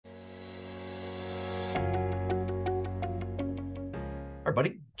All right,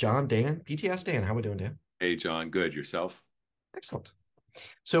 buddy. John, Dan, PTS Dan. How we doing, Dan? Hey, John, good. Yourself? Excellent.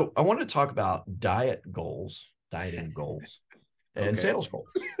 So I wanted to talk about diet goals, dieting goals, and Okay. sales goals.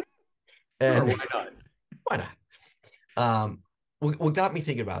 Sure, And why not? why not? What got me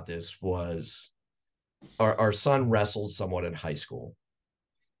thinking about this was our son wrestled somewhat in high school.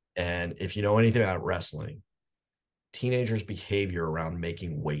 And if you know anything about wrestling, teenagers' behavior around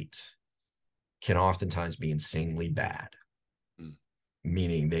making weight can oftentimes be insanely bad. Hmm.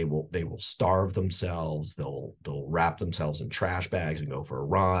 Meaning they will starve themselves, they'll wrap themselves in trash bags and go for a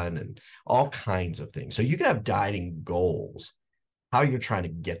run and all kinds of things. So you can have dieting goals. How you're trying to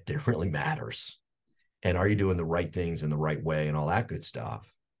get there really matters. And are you doing the right things in the right way and all that good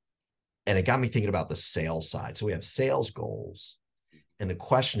stuff? And it got me thinking about the sales side. So we have sales goals. And the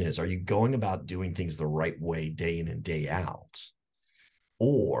question is, are you going about doing things the right way day in and day out?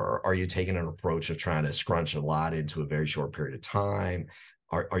 Or are you taking an approach of trying to scrunch a lot into a very short period of time?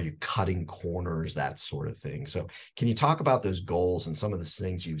 Are you cutting corners, that sort of thing? So can you talk about those goals and some of the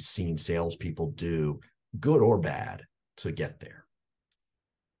things you've seen salespeople do, good or bad, to get there?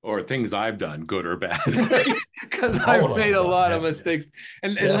 Or things I've done, good or bad, right? Because All of I've us made have a done lot of that. mistakes.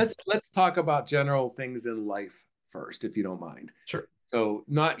 And Yeah, let's talk about general things in life first, if you don't mind. sure. So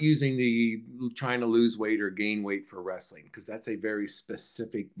not using the trying to lose weight or gain weight for wrestling, because that's a very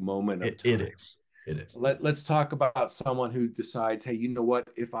specific moment of It time. is. It is. Let's talk about someone who decides, hey, you know what?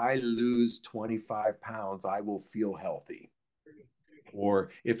 If I lose 25 pounds, I will feel healthy.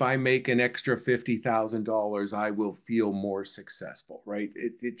 Or if I make an extra $50,000, I will feel more successful, right?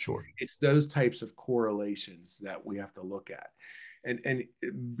 Sure. It's those types of correlations that we have to look at. And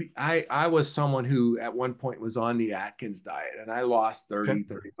I was someone who at one point was on the Atkins diet and I lost Okay.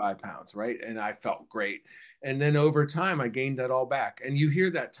 35 pounds, right? And I felt great. And then over time, I gained that all back. And you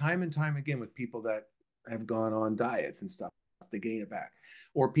hear that time and time again with people that have gone on diets and stuff, they gain it back,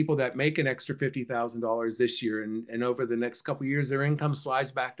 or people that make an extra $50,000 this year and over the next couple of years, their income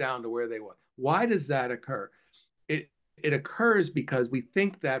slides back down to where they were. Why does that occur? It occurs because we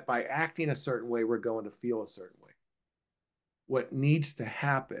think that by acting a certain way, we're going to feel a certain way. What needs to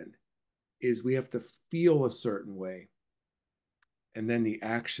happen is we have to feel a certain way and then the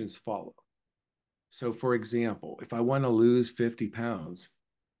actions follow. So, for example, if I want to lose 50 pounds,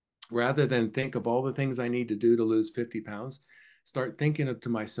 rather than think of all the things I need to do to lose 50 pounds, start thinking to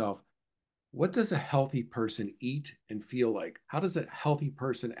myself, what does a healthy person eat and feel like? How does a healthy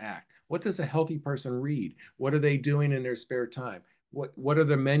person act? What does a healthy person read? What are they doing in their spare time? What are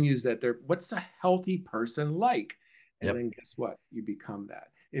the menus that they're, what's a healthy person like? And Yep. then guess what? You become that.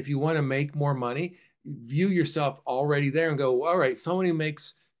 If you want to make more money, view yourself already there and go, all right, someone who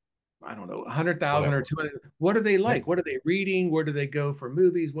makes, I don't know, 100,000 or Whatever. 200, what are they Yep. like? What are they reading? Where do they go for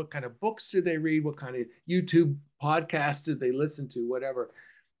movies? What kind of books do they read? What kind of YouTube podcasts do they listen to? Whatever.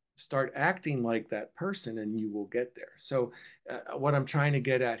 Start acting like that person and you will get there. So what I'm trying to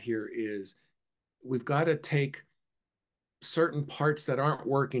get at here is we've got to take certain parts that aren't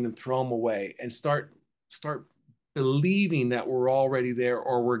working and throw them away and start believing that we're already there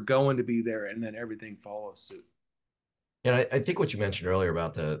or we're going to be there, and then everything follows suit. And I think what you mentioned earlier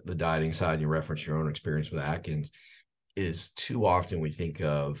about the dieting side, and you referenced your own experience with Atkins, is too often we think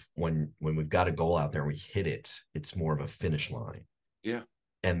of when we've got a goal out there and we hit it, it's more of a finish line. Yeah.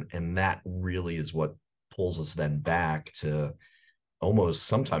 And that really is what pulls us then back to almost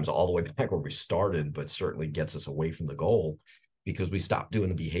sometimes all the way back where we started, but certainly gets us away from the goal because we stopped doing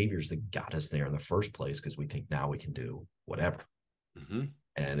the behaviors that got us there in the first place because we think now we can do whatever. Mm-hmm.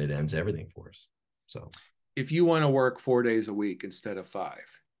 And it ends everything for us. So If you want to work 4 days a week instead of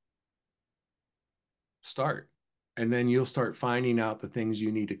five, start. And then you'll start finding out the things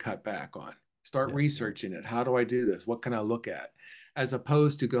you need to cut back on. Start yeah. researching it. How do I do this? What can I look at? As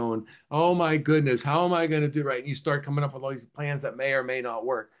opposed to going, oh my goodness, how am I going to do right? And you start coming up with all these plans that may or may not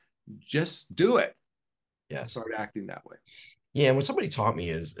work. Just do it and Yes. start acting that way. Yeah, and what somebody taught me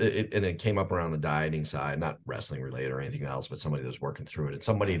is, and it came up around the dieting side, not wrestling related or anything else, but somebody that was working through it, and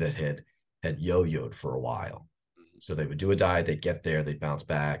somebody that had yo-yoed for a while. So they would do a diet, they'd get there, they'd bounce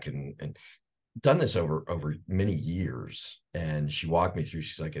back, and done this over many years. And she walked me through.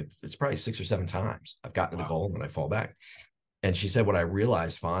 She's like, it's probably 6 or 7 times I've gotten to the Wow. goal and then I fall back. And she said, what I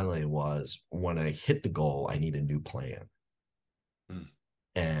realized finally was when I hit the goal, I need a new plan. Mm.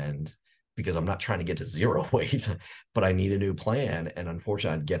 And because I'm not trying to get to zero weight, but I need a new plan. And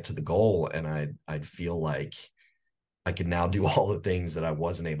unfortunately, I'd get to the goal and I'd feel like I can now do all the things that I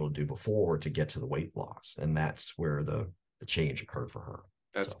wasn't able to do before to get to the weight loss. And that's where the change occurred for her.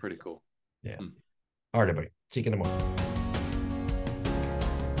 That's So pretty cool. yeah. Mm. All right, everybody. See you in the morning.